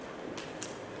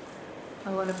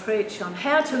I want to preach on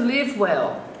how to live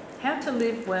well. How to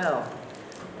live well.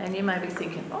 And you may be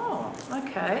thinking, oh,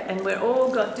 okay. And we've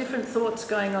all got different thoughts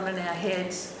going on in our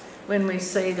heads when we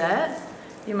see that.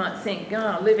 You might think,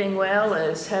 oh, living well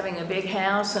is having a big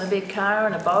house and a big car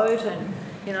and a boat and,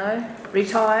 you know,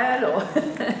 retired, or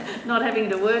not having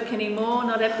to work anymore,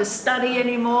 not have to study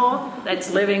anymore. That's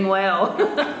living well,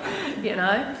 you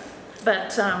know.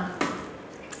 But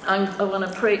I want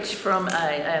to preach from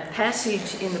a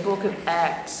passage in the book of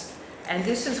Acts. And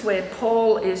this is where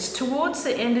Paul is towards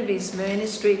the end of his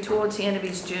ministry, towards the end of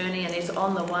his journey, and is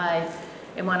on the way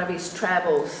in one of his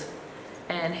travels.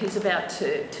 And he's about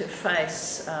to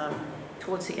face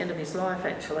towards the end of his life,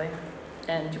 actually.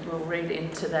 And we'll read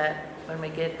into that when we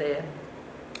get there.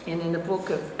 And in the book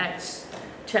of Acts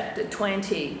chapter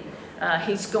 20,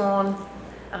 he's gone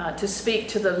to speak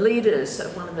to the leaders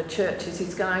of one of the churches.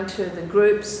 He's going to the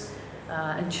groups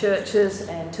and churches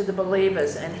and to the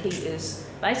believers, and he is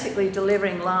basically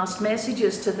delivering last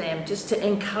messages to them just to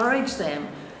encourage them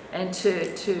and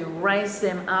to raise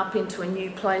them up into a new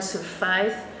place of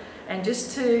faith, and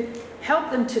just to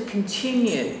help them to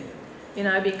continue, you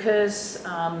know, because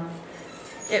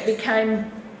it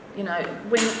became, you know,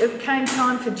 when it came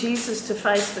time for Jesus to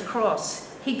face the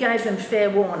cross, he gave them fair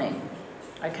warning,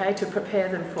 okay, to prepare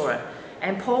them for it.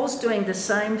 And Paul's doing the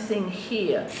same thing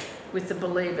here with the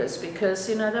believers, because,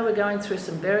 you know, they were going through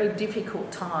some very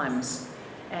difficult times.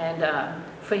 And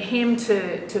for him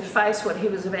to face what he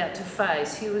was about to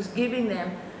face, he was giving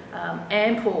them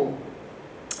ample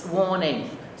warning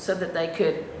so that they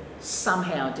could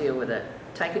somehow deal with it.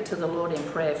 Take it to the Lord in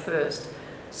prayer first.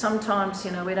 Sometimes, you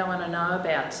know, we don't want to know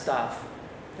about stuff,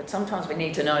 but sometimes we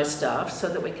need to know stuff so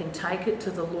that we can take it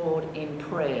to the Lord in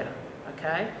prayer,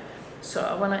 okay? So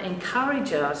I want to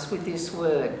encourage us with this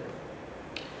word.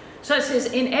 So it says,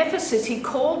 in Ephesus he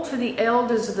called for the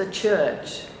elders of the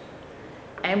church,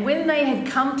 and when they had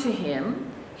come to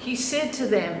him, he said to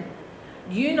them,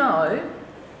 you know,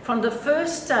 from the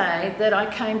first day that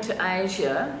I came to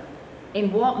Asia,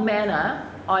 in what manner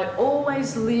I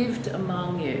always lived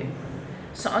among you.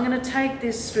 So I'm going to take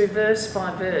this through verse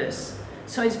by verse.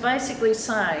 So he's basically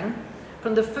saying,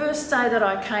 from the first day that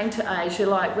I came to Asia,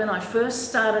 like when I first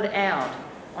started out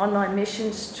on my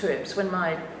missions trips, when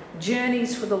my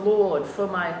journeys for the Lord, for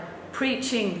my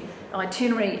preaching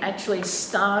itinerary actually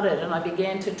started and I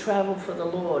began to travel for the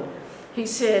Lord, he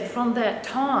said, from that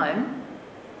time,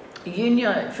 you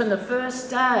know, from the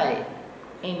first day,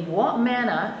 in what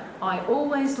manner I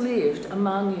always lived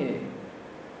among you.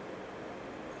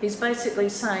 He's basically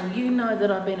saying, you know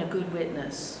that I've been a good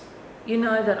witness. You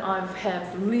know that I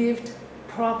have lived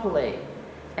properly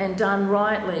and done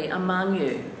rightly among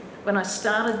you. When I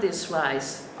started this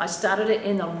race, I started it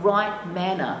in the right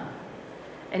manner.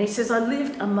 And he says, I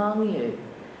lived among you.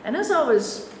 And as I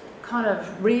was kind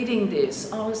of reading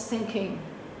this, I was thinking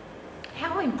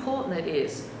how important it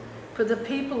is for the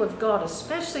people of God,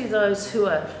 especially those who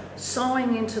are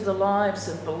sowing into the lives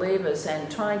of believers and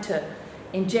trying to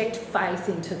inject faith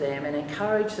into them and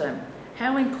encourage them,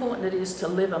 how important it is to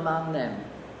live among them.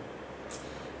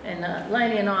 And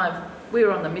Lainey and I, we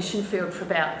were on the mission field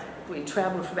we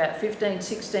travelled for about 15,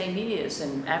 16 years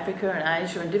in Africa and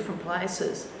Asia and different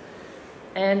places.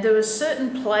 And there were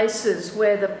certain places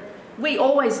where we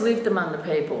always lived among the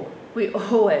people. We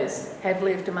always have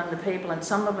lived among the people, and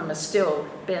some of them are still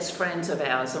best friends of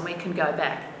ours, and we can go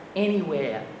back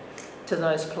anywhere to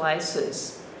those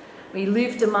places. We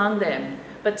lived among them,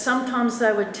 but sometimes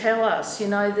they would tell us, you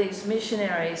know, these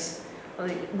missionaries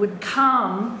would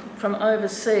come from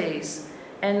overseas,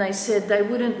 and they said they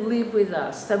wouldn't live with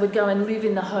us. They would go and live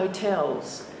in the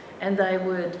hotels, and they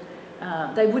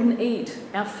wouldn't eat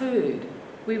our food.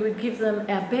 We would give them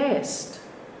our best.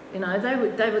 You know, they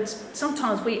would.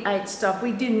 Sometimes we ate stuff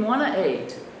we didn't want to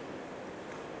eat,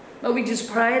 but we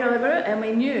just prayed over it, and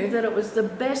we knew that it was the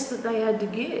best that they had to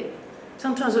give.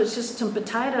 Sometimes it was just some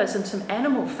potatoes and some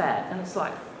animal fat, and it's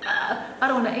like, I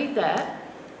don't want to eat that.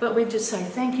 But we'd just say,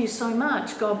 thank you so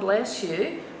much, God bless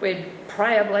you. We'd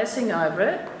pray a blessing over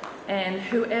it, and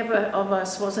whoever of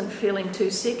us wasn't feeling too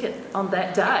sick on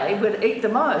that day would eat the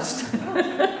most.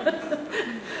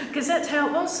 Because that's how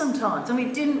it was sometimes, and we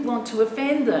didn't want to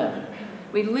offend them.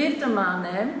 We lived among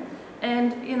them,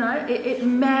 and, you know, it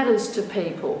matters to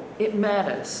people. It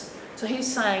matters. So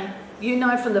he's saying, you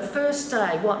know from the first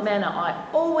day what manner I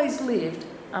always lived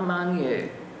among you.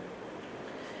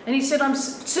 And he said, I'm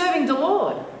serving the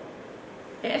Lord.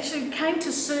 He actually came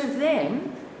to serve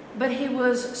them, but he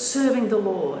was serving the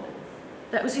Lord.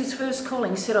 That was his first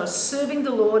calling. He said, I was serving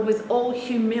the Lord with all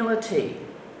humility.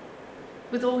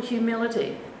 With all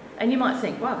humility. And you might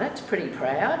think, wow, that's pretty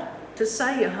proud. To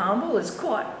say you're humble is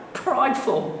quite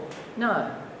prideful.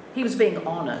 No, he was being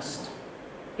honest.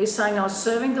 He's saying, I was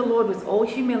serving the Lord with all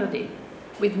humility,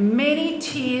 with many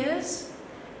tears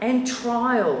and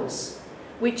trials,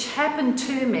 which happened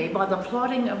to me by the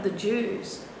plotting of the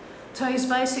Jews. So he's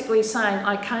basically saying,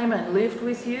 I came and lived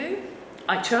with you.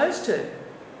 I chose to.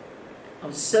 I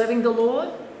was serving the Lord.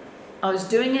 I was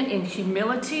doing it in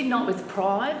humility, not with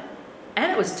pride.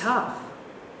 And it was tough.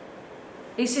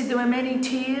 He said there were many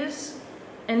tears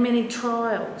and many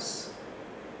trials.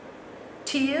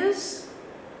 Tears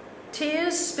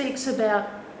speaks about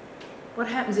what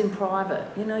happens in private.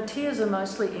 You know, tears are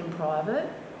mostly in private.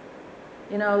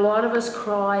 You know, a lot of us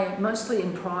cry mostly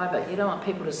in private. You don't want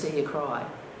people to see you cry.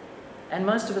 And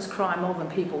most of us cry more than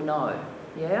people know.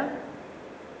 Yeah?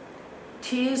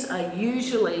 Tears are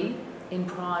usually in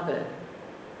private.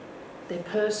 They're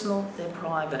personal, they're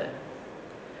private.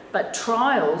 But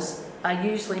trials are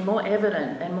usually more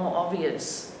evident and more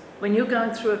obvious. When you're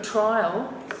going through a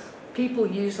trial, people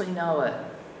usually know it.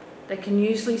 They can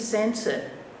usually sense it.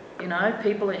 You know,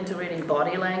 people are into reading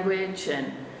body language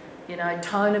and, you know,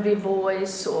 tone of your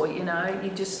voice, or, you know,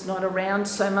 you're just not around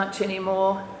so much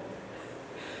anymore.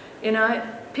 You know,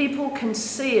 people can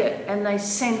see it and they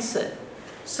sense it.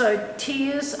 So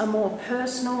tears are more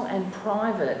personal and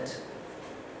private,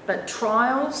 but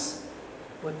trials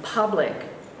were public,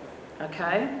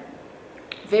 okay?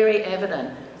 Very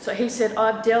evident. So he said,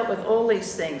 I've dealt with all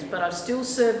these things, but I've still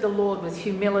served the Lord with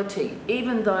humility,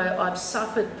 even though I've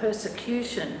suffered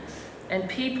persecution and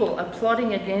people are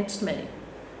plotting against me.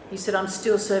 He said, I'm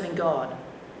still serving God.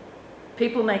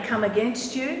 People may come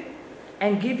against you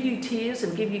and give you tears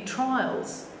and give you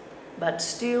trials, but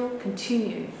still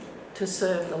continue to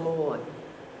serve the Lord.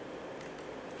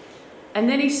 And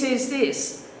then he says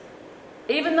this,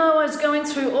 even though I was going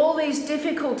through all these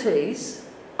difficulties,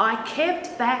 I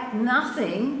kept back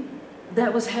nothing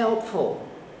that was helpful.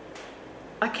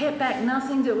 I kept back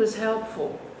nothing that was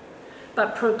helpful,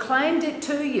 but proclaimed it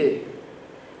to you.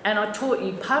 And I taught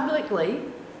you publicly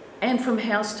and from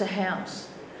house to house.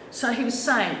 So he was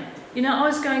saying, you know, I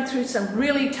was going through some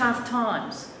really tough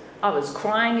times. I was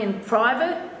crying in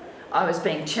private. I was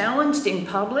being challenged in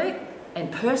public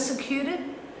and persecuted,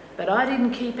 but I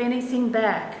didn't keep anything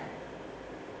back.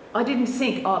 I didn't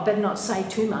think, oh, I better not say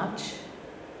too much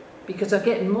because I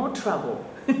get in more trouble.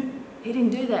 He didn't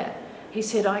do that. He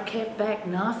said, I kept back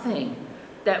nothing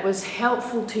that was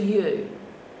helpful to you.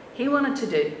 He wanted to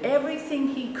do everything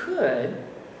he could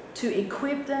to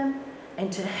equip them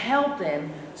and to help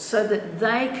them so that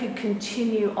they could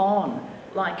continue on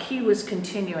like he was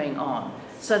continuing on,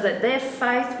 so that their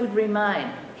faith would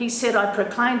remain. He said, I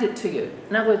proclaimed it to you.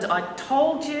 In other words, I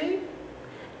told you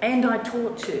and I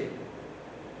taught you.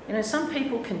 You know, some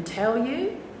people can tell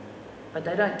you, but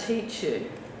they don't teach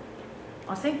you.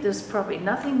 I think there's probably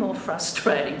nothing more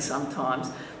frustrating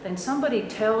sometimes than somebody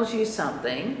tells you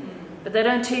something, but they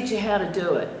don't teach you how to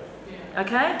do it.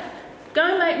 Okay? Go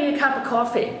and make me a cup of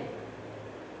coffee.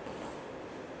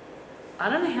 I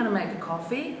don't know how to make a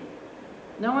coffee.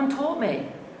 No one taught me.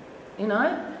 You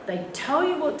know, they tell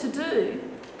you what to do,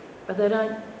 but they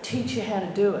don't teach you how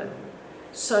to do it.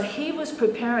 So he was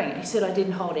preparing. He said, I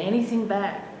didn't hold anything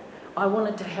back. I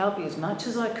wanted to help you as much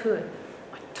as I could.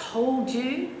 I told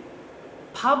you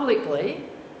publicly,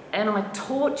 and I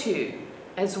taught you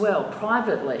as well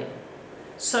privately.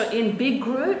 So in big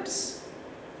groups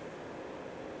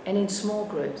and in small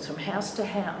groups, from house to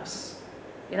house.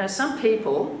 You know, some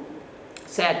people,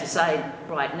 sad to say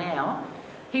right now,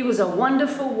 he was a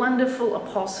wonderful, wonderful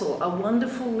apostle, a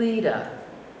wonderful leader,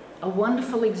 a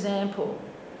wonderful example.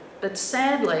 But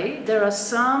sadly, there are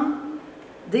some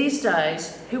these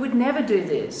days who would never do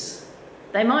this.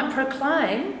 They might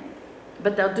proclaim,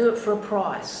 but they'll do it for a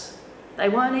price. They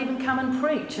won't even come and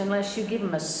preach unless you give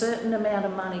them a certain amount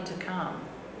of money to come.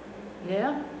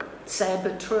 Yeah? Sad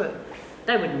but true.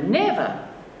 They would never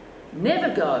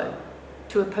go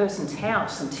to a person's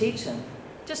house and teach them.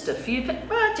 Just a few people.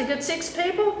 What, you got 6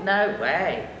 people? No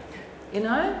way. You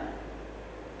know?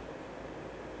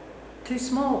 Too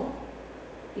small.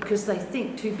 Because they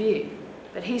think too big.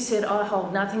 But he said, I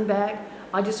hold nothing back.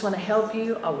 I just want to help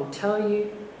you. I will tell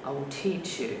you. I will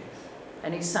teach you.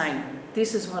 And he's saying,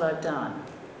 this is what I've done.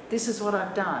 This is what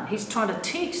I've done. He's trying to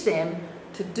teach them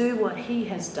to do what he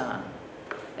has done.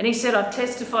 And he said, I've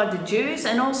testified to Jews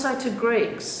and also to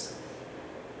Greeks.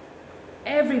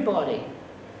 Everybody.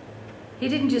 He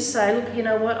didn't just say, look, you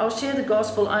know what, I'll share the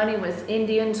gospel only with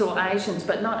Indians or Asians,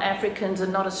 but not Africans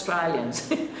and not Australians.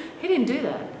 He didn't do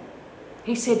that.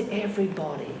 He said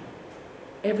everybody.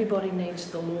 Everybody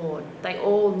needs the Lord. They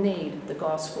all need the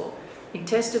gospel. He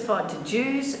testified to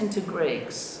Jews and to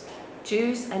Greeks,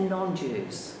 Jews and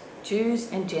non-Jews.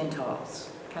 Jews and Gentiles,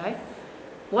 okay?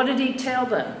 What did he tell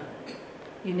them?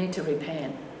 You need to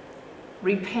repent.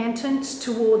 Repentance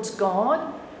towards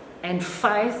God and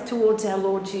faith towards our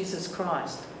Lord Jesus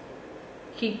Christ.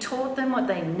 He taught them what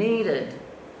they needed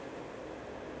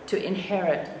to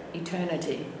inherit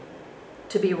eternity,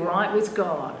 to be right with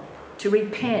God. To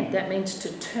repent, that means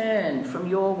to turn from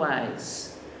your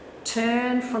ways.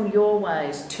 Turn from your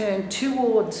ways. Turn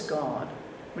towards God.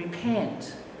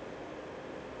 Repent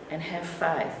and have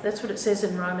faith. That's what it says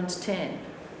in Romans 10.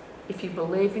 If you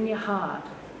believe in your heart,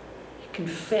 you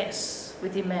confess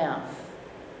with your mouth,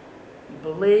 you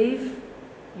believe,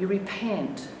 you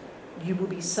repent, you will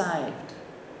be saved.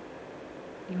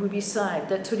 You will be saved.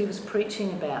 That's what he was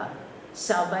preaching about.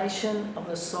 Salvation of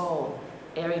the soul,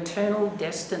 our eternal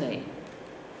destiny.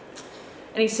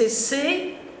 And he says,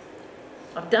 see,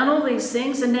 I've done all these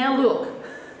things and now look.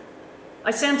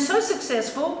 I sound so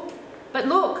successful, but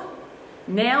look,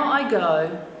 now I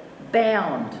go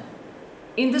bound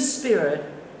in the Spirit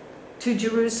to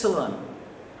Jerusalem.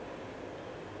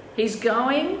 He's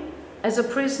going as a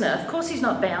prisoner. Of course he's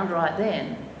not bound right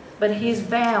then, but he is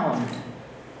bound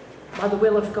by the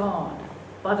will of God,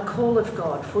 by the call of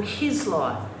God for his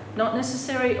life. Not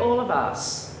necessarily all of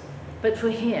us, but for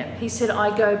him. He said,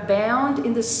 I go bound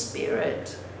in the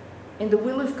Spirit, in the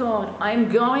will of God. I am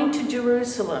going to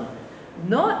Jerusalem,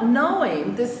 not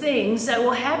knowing the things that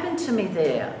will happen to me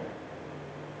there.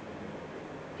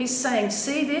 He's saying,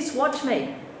 see this? Watch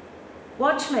me.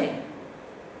 Watch me.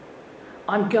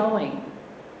 I'm going.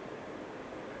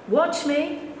 Watch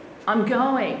me. I'm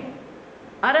going.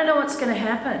 I don't know what's going to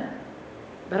happen,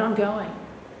 but I'm going.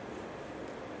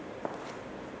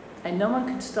 And no one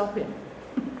can stop him.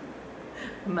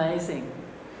 Amazing.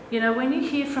 You know, when you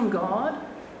hear from God,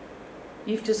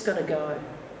 you've just got to go.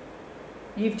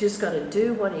 You've just got to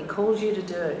do what he calls you to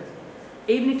do,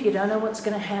 even if you don't know what's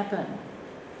going to happen.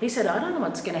 He said, I don't know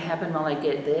what's going to happen while I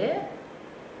get there.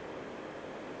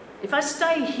 If I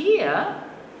stay here,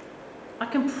 I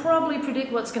can probably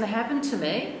predict what's going to happen to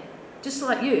me. Just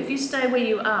like you. If you stay where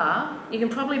you are, you can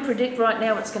probably predict right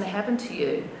now what's going to happen to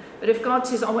you. But if God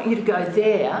says, I want you to go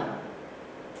there,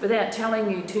 without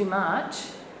telling you too much,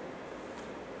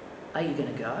 are you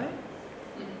going to go?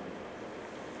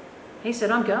 He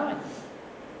said, I'm going.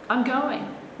 I'm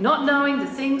going. Not knowing the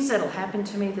things that'll happen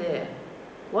to me there.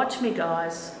 Watch me,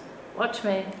 guys. Watch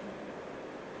me.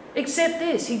 Except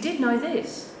this. He did know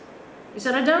this. He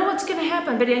said, I don't know what's going to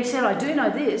happen, but he said, I do know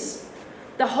this.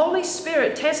 The Holy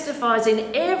Spirit testifies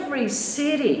in every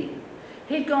city.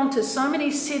 He'd gone to so many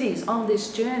cities on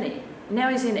this journey. Now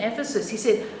he's in Ephesus. He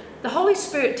said, the Holy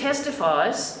Spirit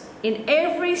testifies in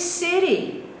every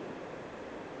city,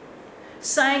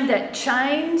 saying that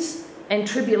chains and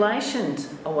tribulations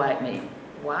await me.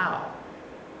 Wow.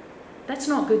 That's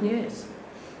not good news.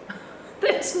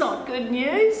 That's not good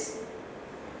news.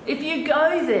 If you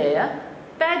go there,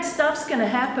 bad stuff's going to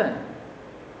happen.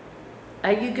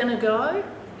 Are you going to go?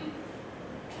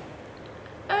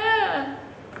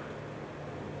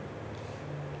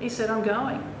 He said, I'm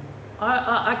going.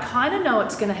 I kind of know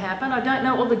what's going to happen. I don't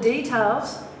know all the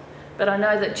details, but I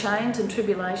know that chains and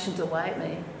tribulations await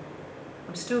me.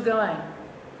 I'm still going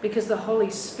because the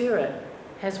Holy Spirit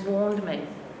has warned me.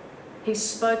 He's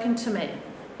spoken to me.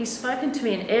 He's spoken to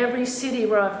me in every city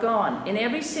where I've gone. In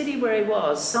every city where he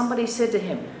was, somebody said to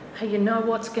him, hey, you know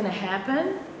what's going to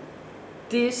happen?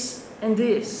 This and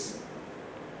this.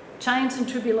 Chains and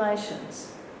tribulations.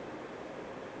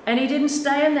 And he didn't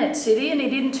stay in that city and he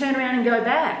didn't turn around and go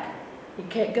back. He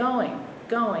kept going,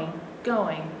 going,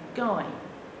 going, going.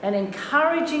 And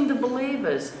encouraging the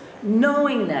believers,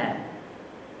 knowing that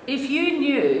if you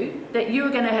knew that you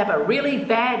were going to have a really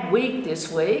bad week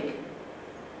this week,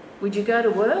 would you go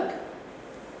to work?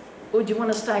 Or would you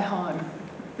want to stay home?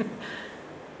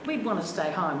 We'd want to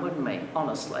stay home, wouldn't we?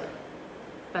 Honestly.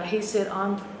 But he said,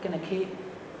 I'm going to keep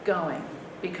going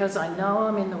because I know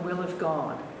I'm in the will of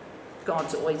God.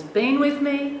 God's always been with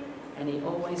me and he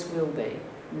always will be,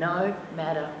 no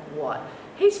matter what.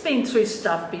 He's been through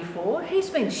stuff before. He's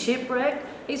been shipwrecked.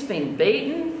 He's been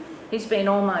beaten. He's been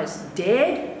almost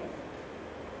dead.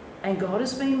 And God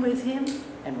has been with him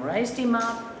and raised him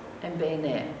up and been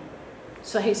there.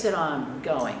 So he said, I'm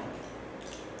going.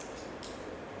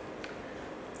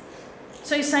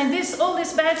 So he's saying all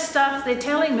this bad stuff they're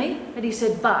telling me, but he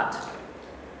said, but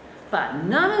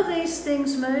none of these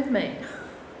things move me.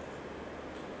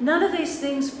 None of these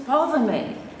things bother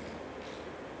me.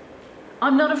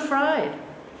 I'm not afraid.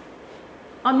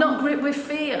 I'm not gripped with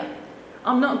fear.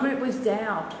 I'm not gripped with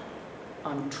doubt.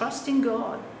 I'm trusting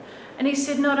God. And he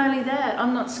said, not only that,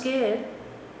 I'm not scared.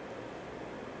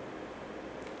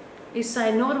 He's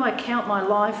saying, nor do I count my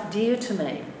life dear to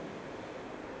me.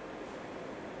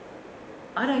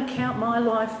 I don't count my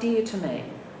life dear to me.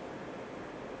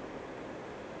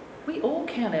 We all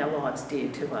count our lives dear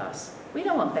to us. We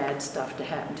don't want bad stuff to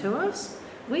happen to us.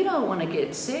 We don't want to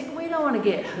get sick. We don't want to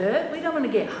get hurt. We don't want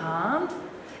to get harmed.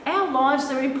 Our lives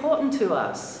are important to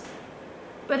us.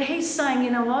 But he's saying,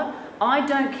 you know what? I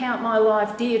don't count my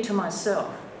life dear to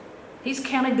myself. He's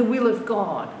counting the will of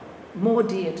God more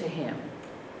dear to him.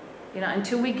 You know,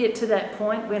 until we get to that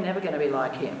point, we're never going to be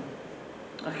like him.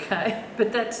 Okay?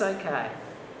 But that's okay.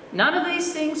 None of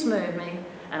these things move me,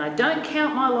 and I don't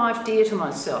count my life dear to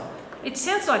myself. It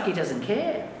sounds like he doesn't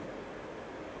care.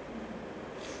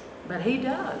 But he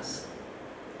does.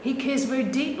 He cares very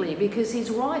deeply because he's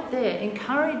right there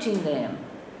encouraging them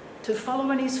to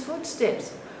follow in his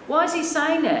footsteps. Why is he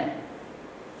saying that?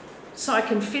 So I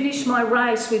can finish my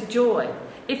race with joy.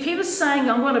 If he was saying,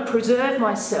 I want to preserve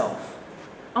myself,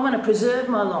 I want to preserve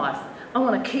my life, I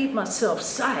want to keep myself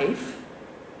safe,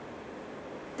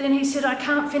 then he said, I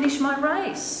can't finish my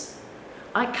race.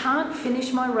 I can't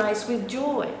finish my race with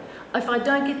joy. If I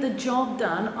don't get the job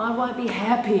done, I won't be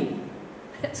happy.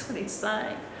 That's what he's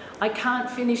saying. I can't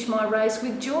finish my race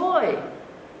with joy.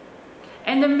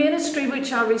 And the ministry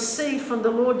which I received from the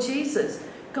Lord Jesus,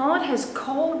 God has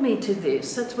called me to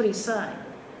this. That's what he's saying.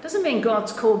 Doesn't mean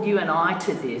God's called you and I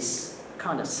to this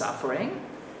kind of suffering.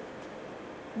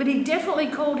 But he definitely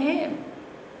called him.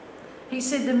 He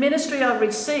said, the ministry I've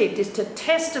received is to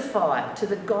testify to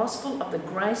the gospel of the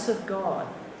grace of God.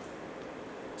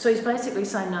 So he's basically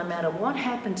saying, no matter what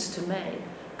happens to me,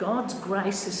 God's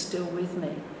grace is still with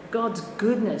me. God's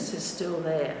goodness is still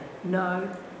there, no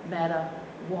matter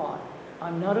what.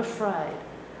 I'm not afraid.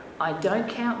 I don't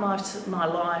count my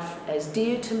life as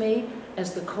dear to me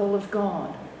as the call of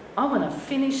God. I want to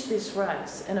finish this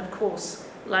race. And of course,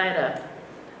 later,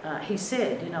 he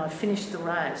said, you know, I finished the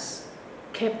race,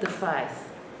 kept the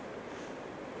faith.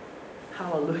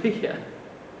 Hallelujah.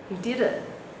 He did it.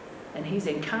 And he's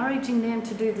encouraging them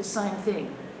to do the same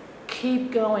thing.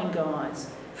 Keep going,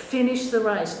 guys. Finish the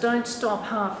race. Don't stop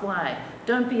halfway.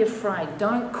 Don't be afraid.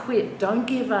 Don't quit. Don't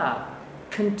give up.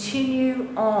 Continue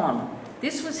on.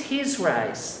 This was his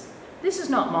race. This is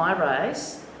not my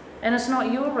race. And it's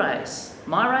not your race.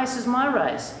 My race is my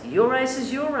race. Your race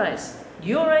is your race.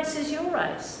 Your race is your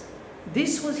race.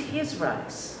 This was his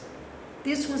race.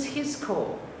 This was his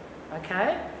call.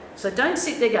 Okay? So don't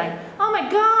sit there going, oh my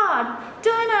God,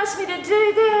 don't ask me to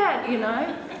do that. You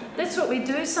know, that's what we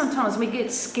do sometimes. We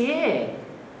get scared.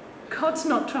 God's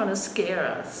not trying to scare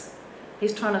us.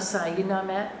 He's trying to say, you know,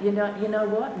 Matt, you know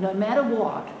what? No matter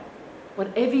what,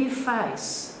 whatever you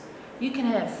face, you can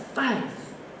have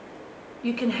faith.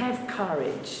 You can have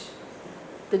courage.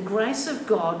 The grace of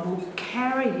God will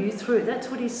carry you through. That's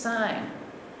what he's saying.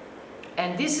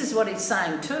 And this is what he's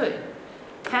saying too.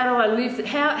 How do I live?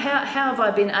 How have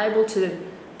I been able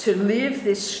to live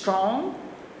this strong?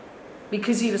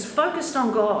 Because he was focused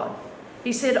on God.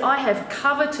 He said, I have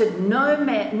coveted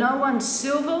no one's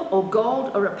silver or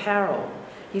gold or apparel.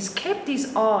 He's kept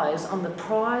his eyes on the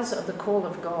prize of the call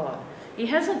of God. He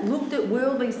hasn't looked at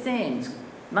worldly things,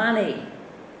 money,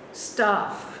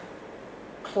 stuff,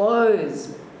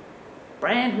 clothes,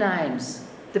 brand names,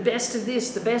 the best of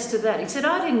this, the best of that. He said,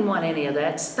 I didn't want any of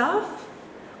that stuff.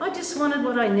 I just wanted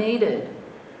what I needed.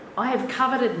 I have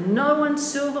coveted no one's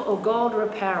silver or gold or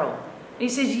apparel. And he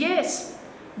says, yes,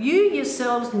 you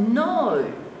yourselves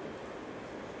know.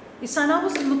 He's saying, I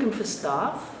wasn't looking for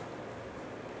stuff.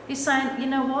 He's saying, you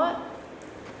know what?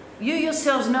 You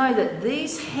yourselves know that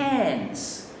these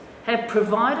hands have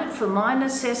provided for my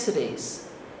necessities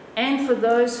and for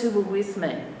those who were with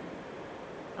me.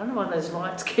 I don't know why those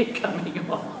lights keep coming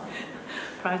on.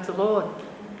 Praise the Lord.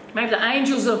 Maybe the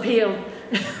angels appealed.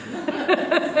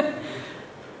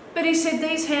 But he said,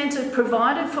 these hands have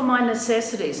provided for my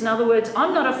necessities. In other words,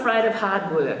 I'm not afraid of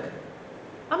hard work.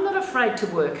 I'm not afraid to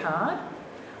work hard.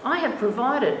 I have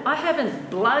provided. I haven't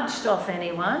bludged off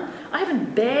anyone. I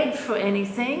haven't begged for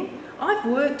anything. I've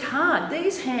worked hard.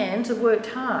 These hands have worked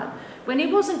hard. When he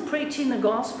wasn't preaching the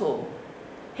gospel,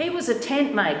 he was a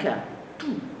tent maker,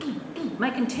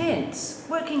 making tents,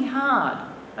 working hard,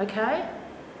 okay?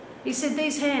 He said,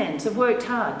 these hands have worked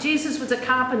hard. Jesus was a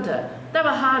carpenter. They were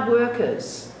hard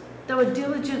workers. They were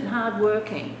diligent and hard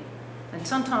working. And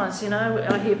sometimes, you know,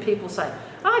 I hear people say,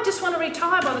 oh, I just want to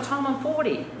retire by the time I'm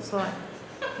 40. It's like,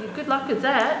 good luck with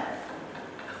that.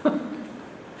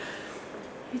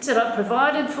 He said, I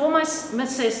provided for my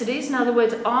necessities. In other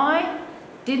words, I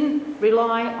didn't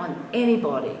rely on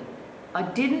anybody. I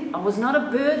was not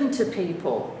a burden to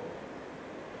people.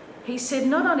 He said,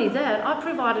 not only that, I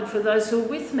provided for those who were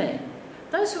with me.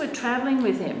 those who were travelling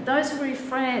with him, those who were his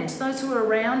friends, those who were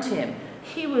around him.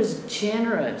 He was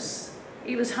generous.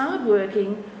 He was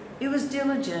hardworking, he was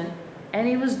diligent, and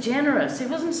he was generous. He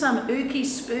wasn't some ooky,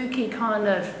 spooky kind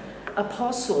of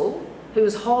apostle who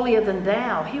was holier than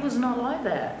thou. He was not like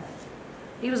that.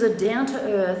 He was a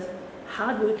down-to-earth,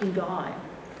 hardworking guy.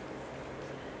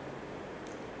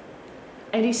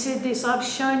 And he said this, I've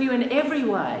shown you in every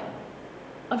way.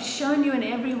 I've shown you in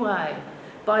every way,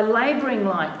 by labouring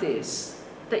like this,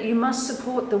 that you must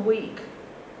support the weak.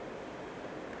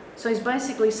 So he's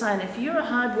basically saying, if you're a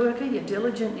hard worker, you're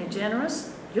diligent, you're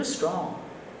generous, you're strong.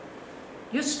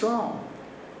 You're strong.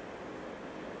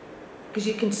 Because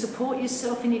you can support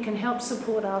yourself and you can help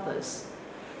support others.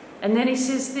 And then he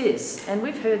says this, and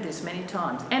we've heard this many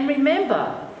times, and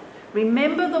remember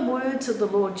the words of the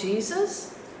Lord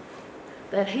Jesus,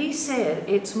 that he said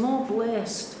it's more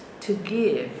blessed to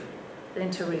give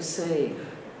than to receive.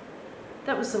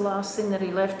 That was the last thing that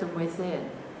he left them with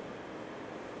then.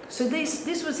 So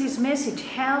this was his message,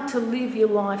 how to live your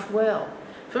life well.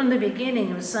 From the beginning,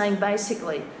 he was saying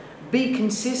basically, be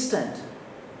consistent,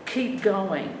 keep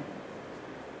going.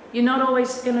 You're not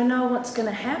always going to know what's going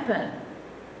to happen,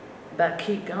 but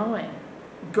keep going.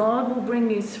 God will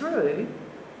bring you through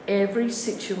every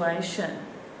situation.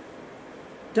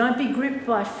 Don't be gripped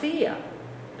by fear,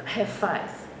 but have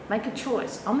faith. Make a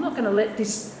choice. I'm not going to let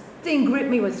this thing grip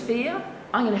me with fear.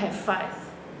 I'm going to have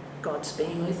faith. God's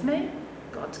being with me.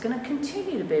 God's going to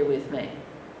continue to be with me.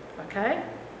 Okay?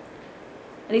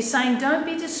 And he's saying, don't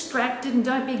be distracted and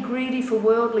don't be greedy for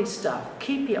worldly stuff.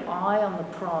 Keep your eye on the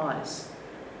prize.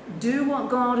 Do what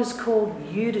God has called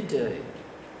you to do.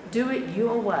 Do it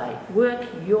your way. Work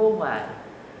your way.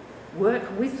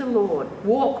 Work with the Lord.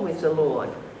 Walk with the Lord.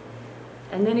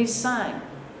 And then he's saying,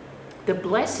 the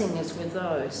blessing is with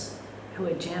those who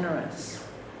are generous.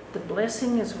 The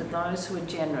blessing is with those who are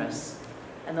generous.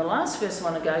 And the last verse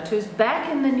I want to go to is back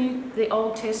in the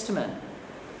Old Testament.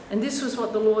 And this was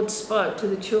what the Lord spoke to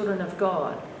the children of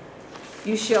God.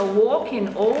 You shall walk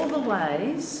in all the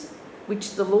ways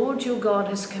which the Lord your God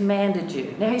has commanded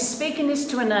you. Now he's speaking this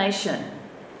to a nation,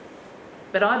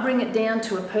 but I bring it down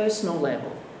to a personal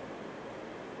level.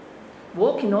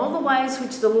 Walk in all the ways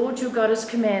which the Lord your God has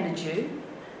commanded you,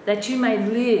 that you may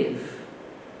live,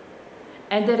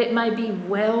 and that it may be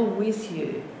well with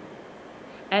you,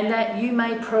 and that you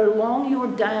may prolong your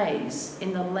days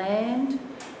in the land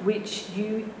which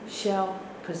you shall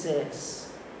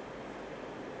possess.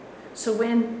 So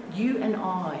when you and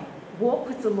I walk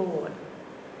with the Lord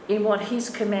in what he's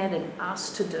commanded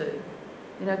us to do,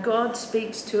 you know, God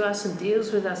speaks to us and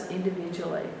deals with us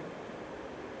individually.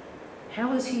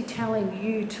 How is he telling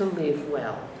you to live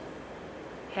well?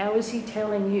 How is he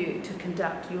telling you to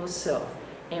conduct yourself?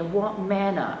 In what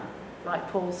manner, like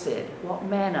Paul said, what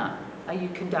manner are you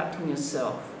conducting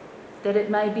yourself? That it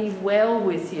may be well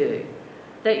with you,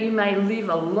 that you may live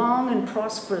a long and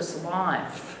prosperous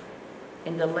life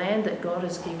in the land that God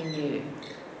has given you.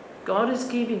 God is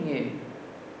giving you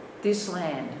this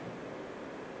land.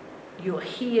 You're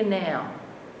here now.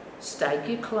 Stake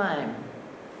your claim.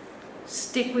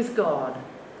 Stick with God,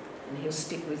 and he'll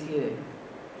stick with you.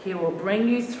 He will bring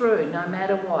you through no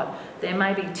matter what. There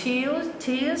may be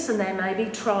tears and there may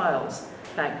be trials,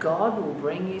 but God will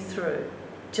bring you through,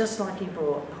 just like he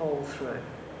brought Paul through.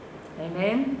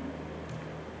 Amen?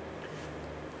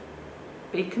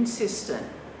 Be consistent.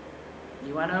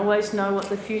 You won't always know what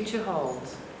the future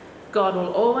holds. God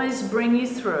will always bring you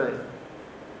through.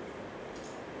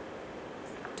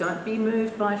 Don't be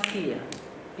moved by fear.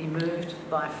 Be moved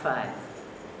by faith.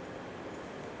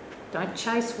 Don't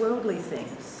chase worldly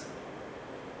things.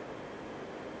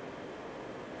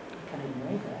 I can't even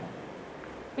read that.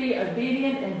 Be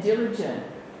obedient and diligent.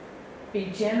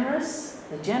 Be generous.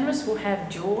 The generous will have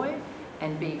joy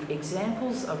and be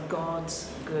examples of God's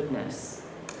goodness.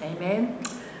 Amen.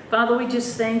 Father, we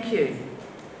just thank you.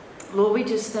 Lord, we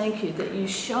just thank you that you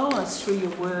show us through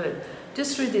your word,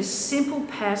 just through this simple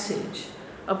passage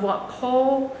of what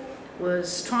Paul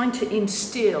was trying to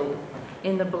instill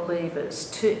in the believers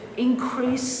to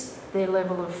increase their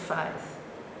level of faith.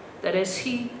 That as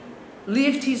he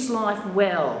lived his life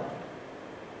well,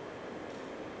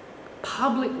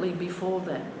 publicly before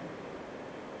them,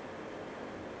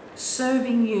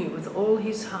 serving you with all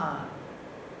his heart,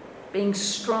 being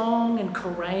strong and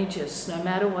courageous no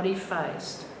matter what he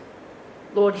faced,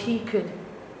 Lord, he could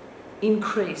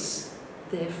increase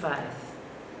their faith.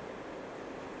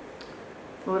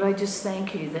 Lord, I just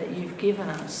thank you that you've given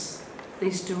us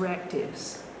these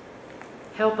directives.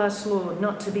 Help us, Lord,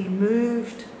 not to be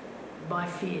moved by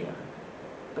fear,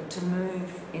 but to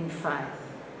move in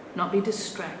faith, not be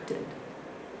distracted,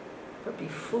 but be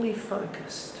fully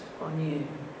focused on you.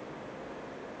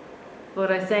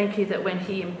 Lord, I thank you that when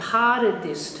he imparted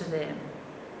this to them,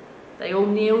 they all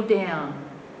kneeled down.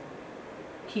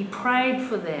 He prayed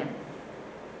for them.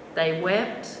 They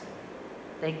wept,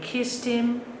 they kissed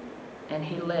him, and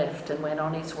he left and went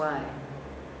on his way.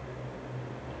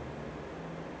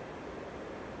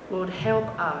 Lord, help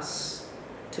us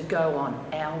to go on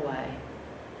our way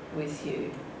with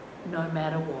you, no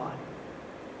matter what.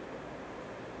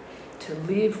 To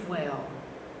live well,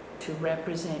 to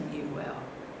represent you well.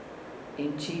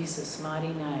 In Jesus'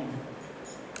 mighty name.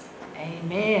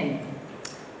 Amen.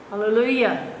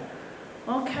 Hallelujah.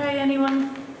 Okay,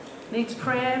 anyone needs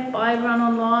prayer? Bye, everyone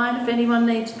online. If anyone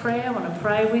needs prayer, I want to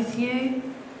pray with you.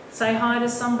 Say hi to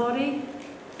somebody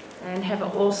and have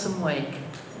an awesome week.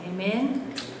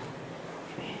 Amen.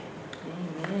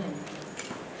 Amen.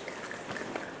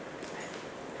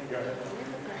 Go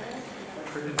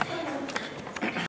ahead.